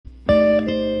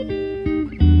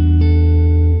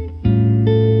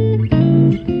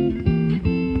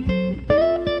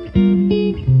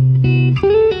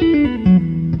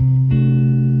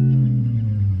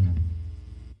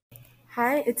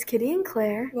it's Kitty and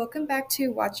Claire. Welcome back to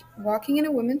Walking in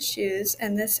a Woman's Shoes,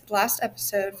 and this last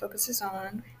episode focuses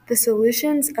on The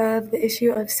solutions of the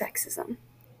issue of sexism.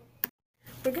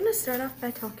 We're going to start off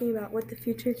by talking about what the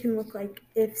future can look like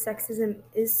if sexism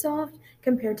is solved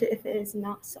compared to if it is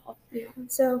not solved.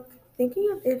 So, thinking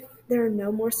of if there are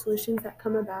no more solutions that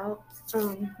come about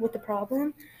with the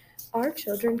problem, our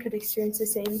children could experience the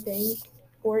same thing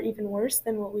or even worse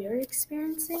than what we are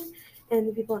experiencing and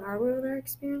the people in our world are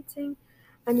experiencing.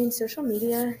 I mean, social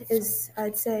media is,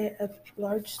 I'd say, a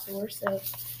large source of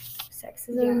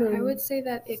sexism. I would say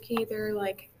that it can either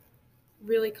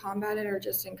really combat it or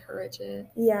just encourage it.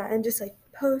 Yeah, and just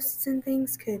posts and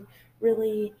things could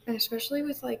really, and especially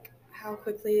with how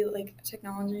quickly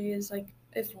technology is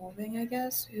evolving. I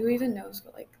guess who even knows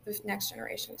what the next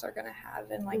generations are gonna have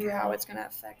and how it's gonna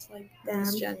affect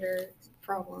this gender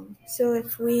problem. So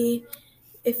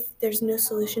if there's no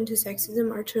solution to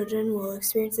sexism, our children will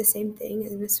experience the same thing,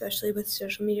 and especially with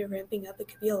social media ramping up, it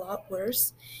could be a lot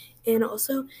worse. And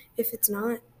also, if it's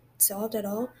not solved at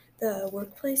all, the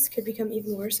workplace could become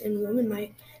even worse, and women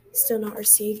might still not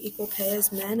receive equal pay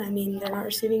as men. I mean, they're not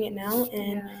receiving it now,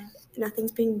 and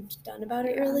nothing's being done about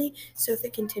it really. So if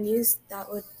it continues,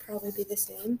 that would probably be the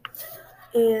same.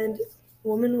 And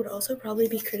women would also probably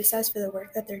be criticized for the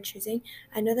work that they're choosing.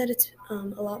 I know that it's a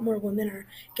lot more women are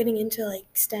getting into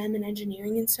STEM and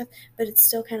engineering and stuff, but it's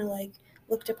still kind of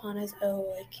looked upon as,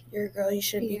 oh, you're a girl, you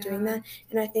shouldn't be doing that.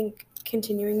 And I think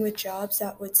continuing with jobs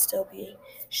that would still be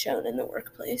shown in the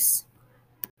workplace.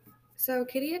 So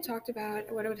Kitty had talked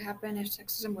about what would happen if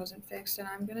sexism wasn't fixed, and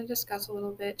I'm going to discuss a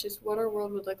little bit just what our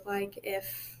world would look like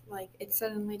if it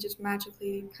suddenly just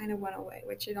magically kind of went away,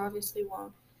 which it obviously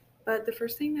won't. But the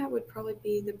first thing that would probably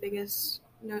be the biggest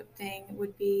thing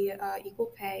would be equal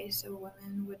pay. So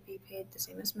women would be paid the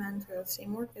same as men for the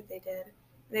same work that they did. And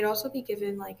they'd also be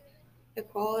given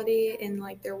equality in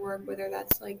their work, whether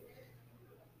that's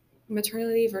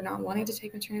maternity leave or not wanting to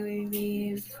take maternity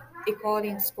leave, equality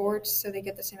in sports, so they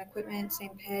get the same equipment,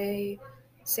 same pay,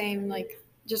 same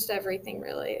just everything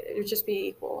really. It would just be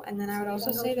equal. And then I would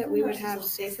also say that we would have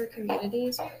safer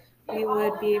communities.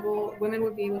 Women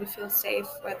would be able to feel safe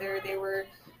whether they were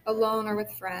alone or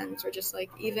with friends, or just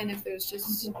even if there's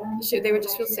just they would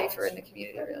just feel safer in the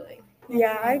community really.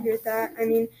 Yeah, I agree with that. I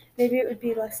mean, maybe it would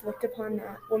be less looked upon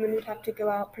that women would have to go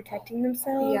out protecting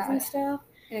themselves and stuff.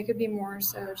 And it could be more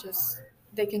so just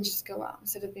they can just go out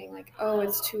instead of being oh,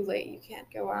 it's too late, you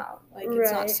can't go out.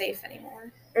 It's not safe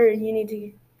anymore. Or you need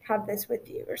to have this with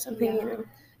you or something,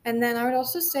 And then I would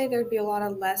also say there'd be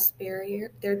less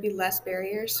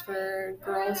barriers for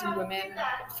girls and women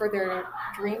for their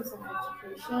dreams and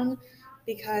education,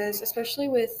 because especially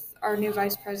with our new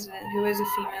vice president, who is a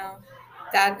female,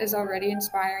 that is already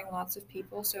inspiring lots of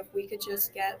people. So if we could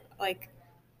just get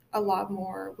a lot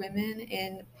more women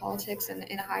in politics and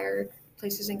in higher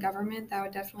places in government, that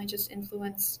would definitely just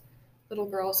influence little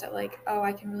girls that oh,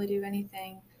 I can really do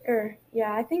anything.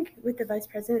 I think with the vice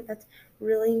president, that's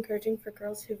really encouraging for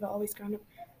girls who've always gone up,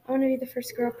 I want to be the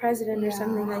first girl president or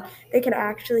something. They could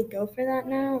actually go for that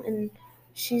now, and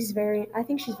I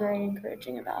think she's very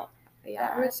encouraging about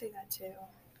that. I would say that too.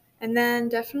 And then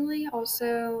definitely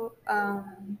also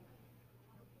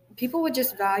people would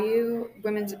just value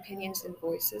women's opinions and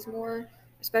voices more,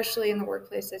 especially in the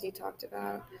workplace, as you talked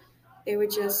about. They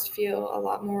would just feel a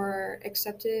lot more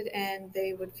accepted, and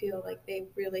they would feel like they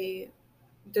really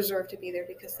deserve to be there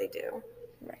because they do.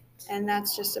 Right. And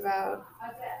that's just about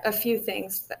a few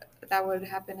things that would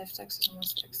happen if sexism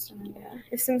was fixed.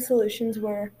 If some solutions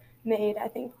were made, I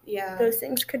think those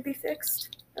things could be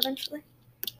fixed eventually.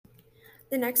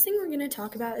 The next thing we're going to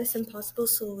talk about is some possible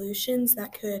solutions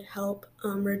that could help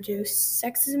reduce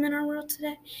sexism in our world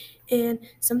today. And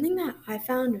something that I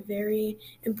found very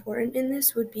important in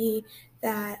this would be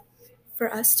that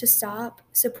for us to stop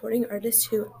supporting artists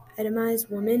who itemize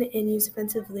women and use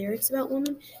offensive lyrics about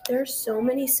women. There are so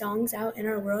many songs out in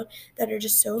our world that are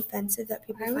just so offensive that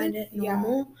people find it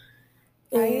normal.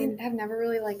 I have never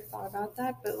really thought about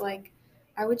that, but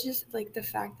I would just the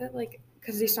fact that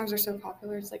because these songs are so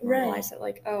popular, it's normalize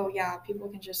it. Oh yeah, people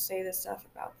can just say this stuff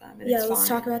about them, and it's let's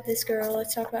talk about this girl.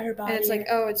 Let's talk about her body. And it's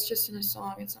oh, it's just in a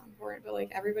song. It's not important, but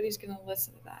everybody's gonna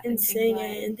listen to that and sing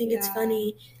it and think it's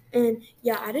funny. And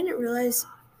I didn't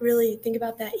really think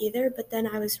about that either, but then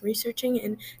I was researching,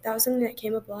 and that was something that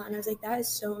came up a lot, and I was that is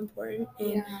so important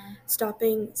in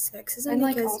stopping sexism.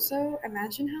 And also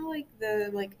imagine how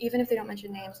the even if they don't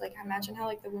mention names, imagine how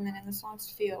the women in the songs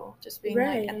feel just being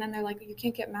and then they're you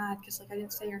can't get mad because I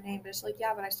didn't say your name, but it's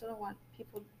yeah, but I still don't want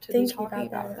people to be talking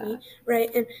about that. Right.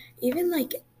 And even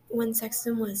when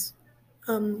sexism was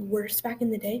worse back in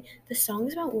the day, the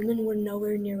songs about women were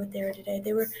nowhere near what they are today.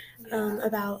 They were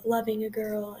about loving a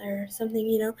girl or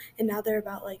something, and now they're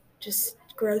about like just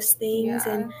gross things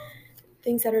and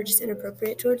things that are just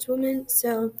inappropriate towards women.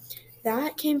 So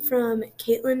that came from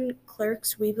Caitlin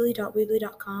Clark's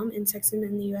Weebly.weebly.com in Sexism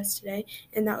in the U.S. Today,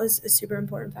 and that was a super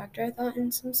important factor, I thought,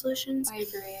 in some solutions. I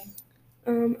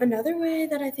agree. Another way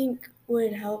that I think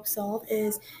would help solve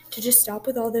is to just stop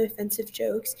with all the offensive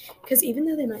jokes, because even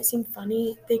though they might seem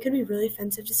funny, they could be really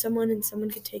offensive to someone, and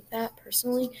someone could take that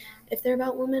personally if they're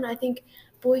about women. I think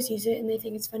boys use it and they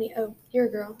think it's funny. Oh, you're a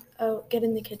girl. Oh, get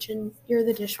in the kitchen. You're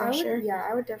the dishwasher.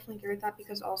 I would definitely agree with that,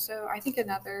 because also I think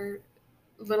another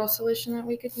little solution that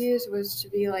we could use was to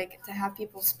be like to have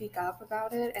people speak up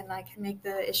about it and like make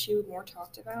the issue more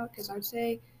talked about, because I would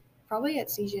say probably at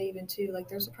CJ even too, like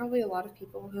there's probably a lot of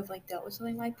people who have like dealt with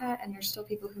something like that, and there's still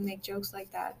people who make jokes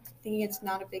like that thinking it's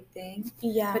not a big thing,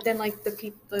 Yeah. but then like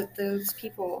those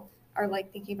people are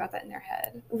like thinking about that in their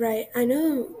head. Right. I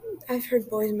know I've heard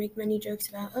boys make many jokes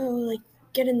about, oh, like,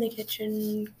 get in the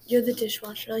kitchen, you're the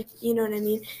dishwasher, like, you know what I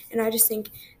mean? And I just think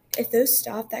if those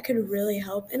stop, that could really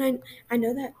help. And I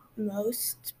know that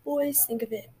most boys think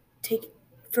of it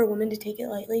for women to take it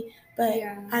lightly, but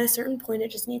at a certain point,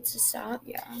 it just needs to stop.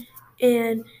 Yeah.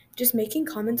 And just making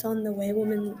comments on the way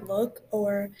women look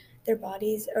or their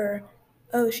bodies, or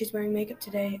oh, she's wearing makeup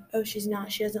today, oh, she's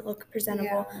not, she doesn't look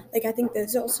presentable. Like, I think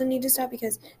those also need to stop,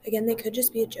 because again, they could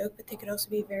just be a joke, but they could also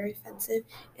be very offensive,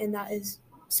 and that is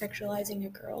sexualizing a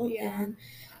girl. And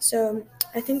so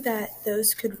I think that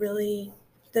those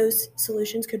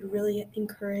solutions could really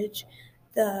encourage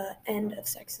the end of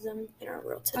sexism in our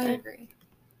world today. I agree.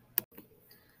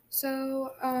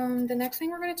 So the next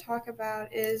thing we're going to talk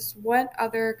about is what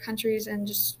other countries and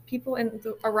just people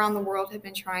around the world have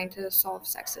been trying to solve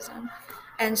sexism.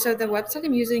 And so the website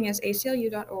I'm using is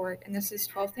aclu.org, and this is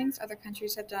 12 things other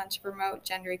countries have done to promote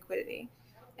gender equality.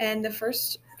 And the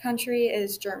first country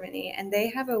is Germany, and they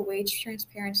have a Wage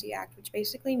Transparency Act, which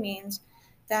basically means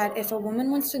that if a woman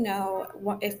wants to know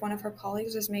if one of her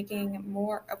colleagues is making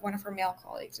more, one of her male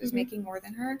colleagues is making more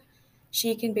than her,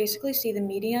 she can basically see the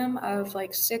medium of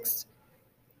like 6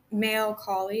 male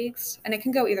colleagues, and it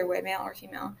can go either way, male or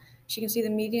female. She can see the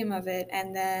medium of it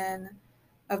and then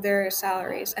of their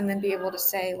salaries, and then be able to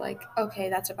say like, okay,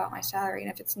 that's about my salary, and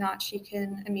if it's not, she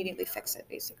can immediately fix it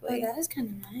basically. Oh, that is kind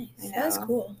of nice. I know. That's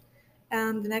cool.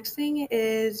 The next thing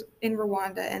is in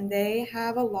Rwanda, and they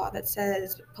have a law that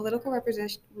says political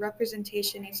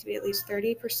representation needs to be at least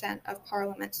 30% of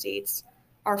parliament seats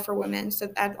are for women.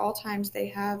 So at all times, they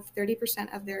have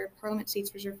 30% of their parliament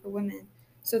seats reserved for women,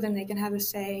 so then they can have a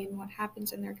say in what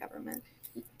happens in their government.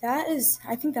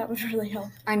 I think that would really help.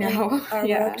 I know. Our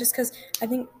world, just because I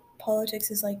think politics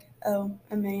is like, oh,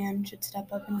 a man should step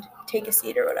up and take a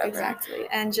seat or whatever. Exactly.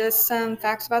 And just some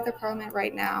facts about their parliament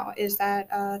right now is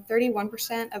that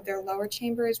 31% of their lower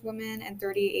chamber is women, and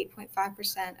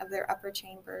 38.5% of their upper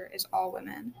chamber is all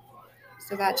women.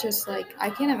 So that just like, I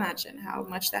can't imagine how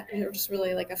much that just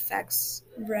really like affects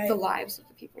the lives of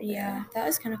the people there. Yeah, that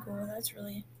is kind of cool. That's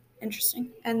really interesting.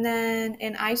 And then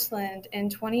in Iceland in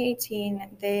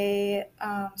 2018, they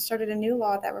started a new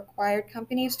law that required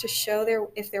companies to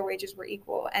show if their wages were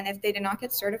equal. And if they did not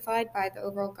get certified by the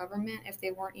overall government, if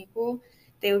they weren't equal,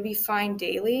 they would be fined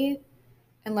daily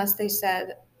unless they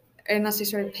started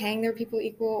paying their people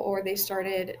equal, or they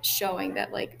started showing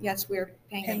that like, yes, we're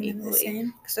paying them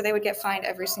equally. So they would get fined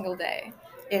every single day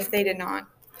if they did not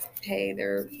pay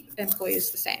their employees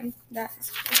the same. That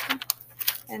is cool.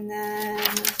 And then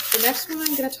the next one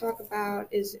I'm going to talk about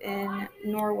is in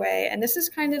Norway, and this is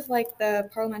kind of like the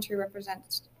parliamentary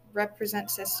represent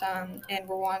system in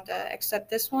Rwanda, except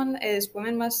this one is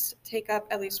women must take up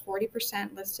at least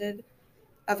 40% listed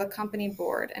of a company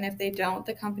board, and if they don't,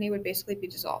 the company would basically be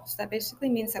dissolved. So that basically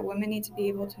means that women need to be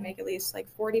able to make at least like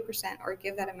 40% or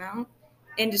give that amount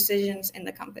in decisions in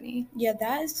the company. Yeah,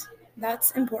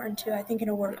 that's important too, I think, in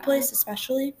a workplace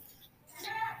especially.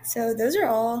 So those are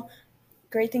all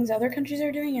great things other countries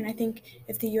are doing, and I think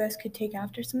if the U.S. could take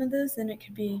after some of those, then it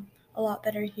could be a lot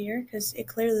better here, because it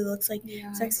clearly looks like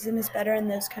sexism is better in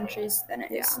those countries than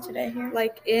it is today here.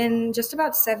 Like in just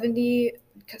about 70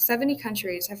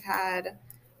 countries have had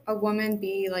a woman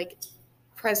be like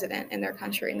president in their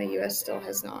country, and the U.S. still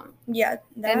has not. Yeah.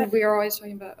 And we are always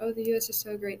talking about, oh, the U.S. is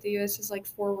so great. The U.S. is like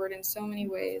forward in so many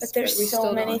ways. But there's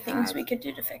so many things we could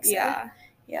do to fix it.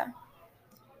 Yeah.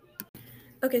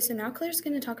 Okay, so now Claire's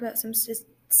going to talk about some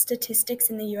statistics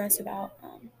in the U.S. about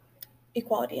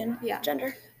equality and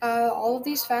gender. All of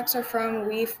these facts are from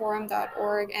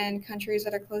weforum.org and countries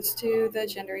that are close to the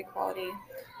gender equality.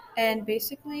 And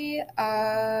basically,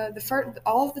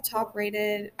 all of the top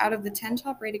rated out of the 10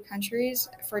 top rated countries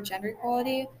for gender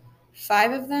equality,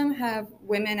 5 of them have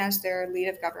women as their lead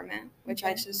of government, which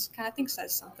I Okay. just kind of think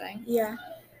says something. Yeah.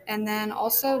 And then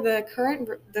also the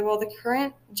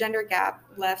current gender gap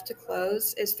left to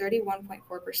close is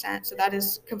 31.4%. So that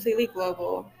is completely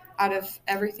global. Out of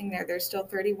everything there's still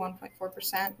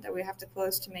 31.4% that we have to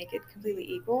close to make it completely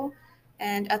equal.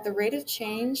 And at the rate of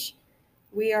change,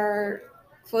 we are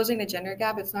closing the gender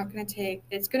gap. It's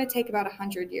going to take about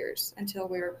 100 years until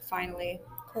we're finally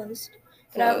Closed.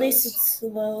 But at least it's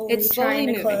slowly trying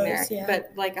to moving close. there. Yeah.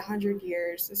 But like 100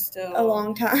 years is still a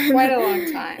long time. quite a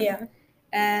long time. Yeah.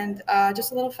 And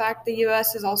just a little fact, the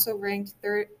U.S. is also ranked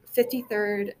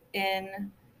 53rd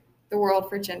in the world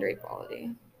for gender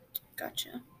equality.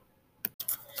 Gotcha.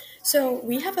 So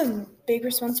we have a big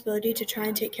responsibility to try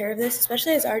and take care of this,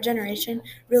 especially as our generation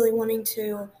really wanting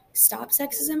to stop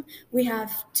sexism. We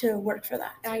have to work for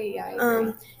that. I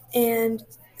agree. And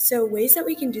so ways that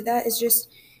we can do that is just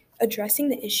addressing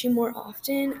the issue more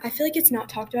often. I feel like it's not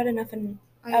talked about enough, and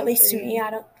at least to me,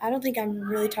 I don't think I'm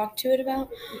really talked to it about.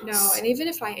 No, and even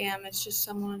if I am, it's just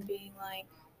someone being like,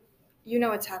 you know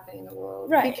what's happening in the world.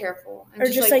 Right. Be careful. And or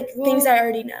just like things I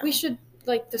already know. We should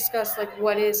like discuss like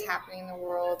what is happening in the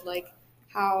world, like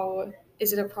how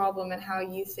is it a problem and how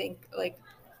you think like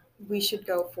we should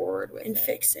go forward with and it.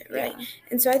 Fix it, right? Yeah.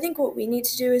 And so I think what we need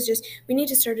to do is we need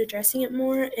to start addressing it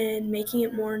more and making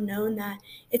it more known that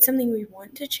it's something we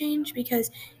want to change, because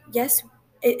yes,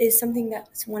 it is something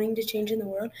that's wanting to change in the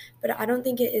world, but I don't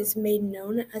think it is made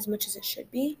known as much as it should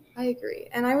be. I agree.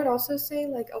 And I would also say,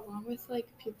 like, along with like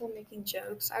people making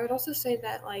jokes, I would also say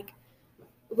that like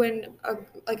when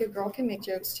a girl can make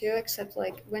jokes too, except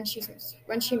like when she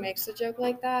makes a joke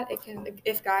like that, it can,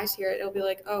 if guys hear it, it'll be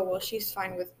like, oh well, she's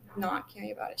fine with not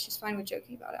caring about it, she's fine with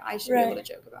joking about it, I should be able to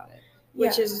joke about it,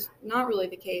 which is not really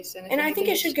the case. And I think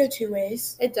it should go 2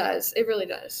 ways. It does. It really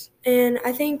does. And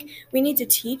I think we need to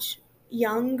teach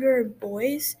younger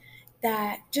boys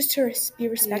that just to be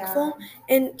respectful.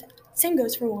 Yeah. And same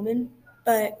goes for women,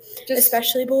 but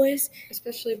especially boys.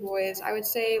 I would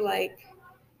say like,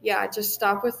 yeah, just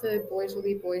stop with the boys will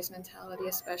be boys mentality,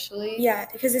 especially. Yeah,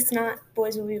 because it's not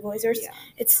boys will be boys, or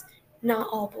it's not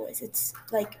all boys. It's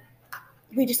like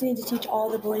we just need to teach all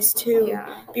the boys to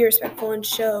be respectful and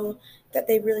show that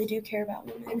they really do care about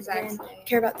women and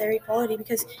care about their equality,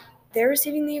 because they're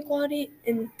receiving the equality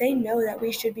and they know that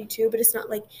we should be too, but it's not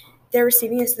like they're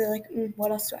receiving it, so they're like, what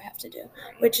else do I have to do?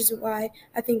 Which is why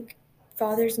I think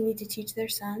fathers need to teach their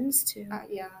sons to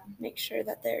make sure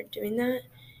that they're doing that,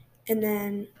 and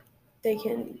then they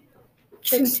can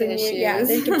fix the issues. Yeah,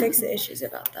 they can fix the issues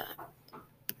about that.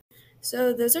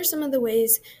 So those are some of the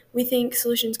ways we think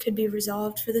solutions could be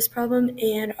resolved for this problem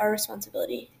and our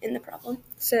responsibility in the problem.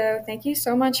 So thank you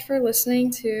so much for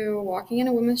listening to Walking in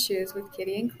a Woman's Shoes with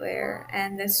Kitty and Claire.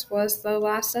 And this was the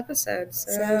last episode.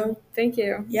 So thank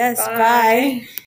you. Yes, bye.